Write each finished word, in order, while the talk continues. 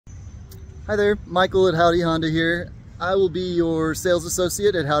Hi there, Michael at Howdy Honda here. I will be your sales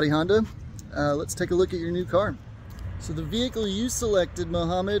associate at Howdy Honda. Let's take a look at your new car. So the vehicle you selected,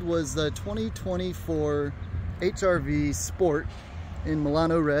 Mohammed, was the 2024 HRV Sport in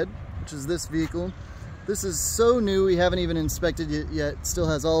Milano Red, which is this vehicle. This is so new we haven't even inspected it yet. Still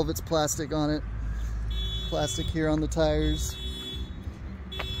has all of its plastic on it. Plastic here on the tires.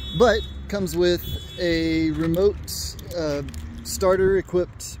 But comes with a remote starter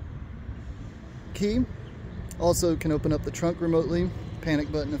equipped key. Also can open up the trunk remotely.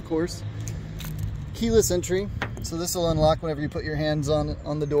 Panic button, of course. Keyless entry, so this will unlock whenever you put your hands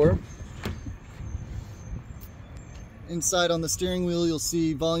on the door. Inside on the steering wheel you'll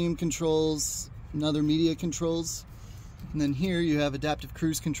see volume controls and other media controls. And then here you have adaptive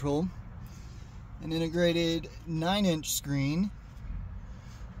cruise control, an integrated 9-inch screen,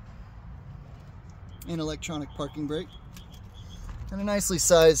 and electronic parking brake, and a nicely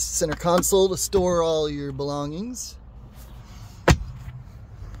sized center console to store all your belongings.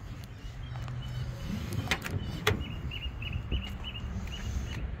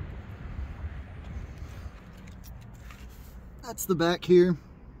 That's the back here.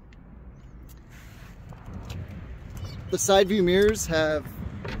 The side view mirrors have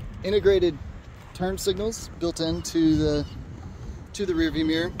integrated turn signals built into the rear view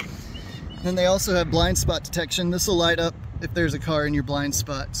mirror. Then they also have blind spot detection. This will light up if there's a car in your blind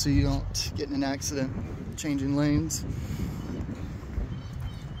spot so you don't get in an accident changing lanes.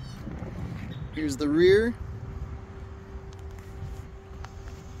 Here's the rear.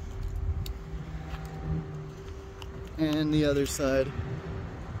 And the other side.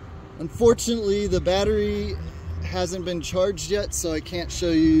 Unfortunately, the battery hasn't been charged yet, so I can't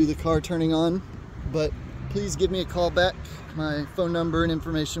show you the car turning on, but please give me a call back. My phone number and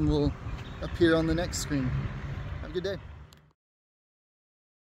information will appear on the next screen. Have a good day.